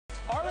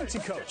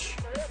Arlington coach.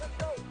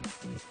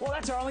 Well,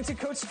 that's Arlington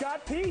coach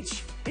Scott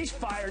Peach. He's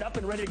fired up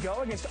and ready to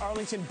go against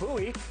Arlington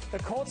Bowie. The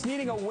Colts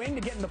needing a win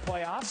to get in the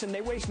playoffs, and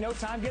they waste no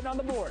time getting on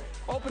the board.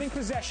 Opening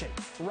possession,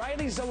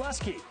 Ryley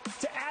Zalusky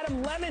to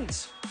Adam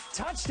Lemonds.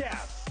 Touchdown,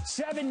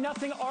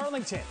 7-0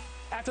 Arlington.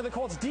 After the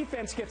Colts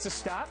defense gets a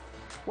stop,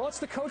 well, it's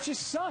the coach's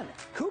son,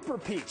 Cooper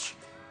Peach,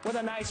 with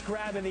a nice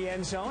grab in the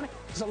end zone.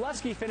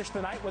 Zalusky finished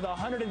the night with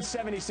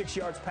 176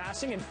 yards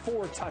passing and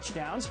 4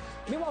 touchdowns.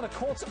 Meanwhile, the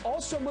Colts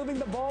also moving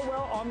the ball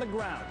well on the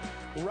ground.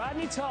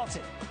 Rodney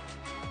Talton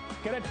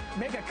going to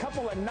make a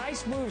couple of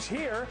nice moves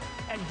here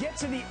and get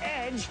to the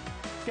edge.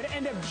 Going to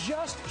end up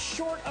just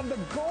short of the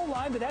goal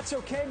line, but that's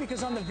okay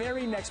because on the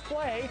very next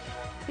play,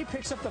 he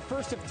picks up the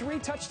first of 3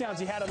 touchdowns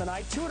he had on the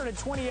night,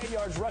 228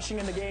 yards rushing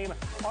in the game.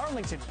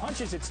 Arlington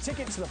punches its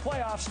ticket to the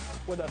playoffs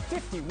with a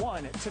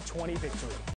 51-20 victory.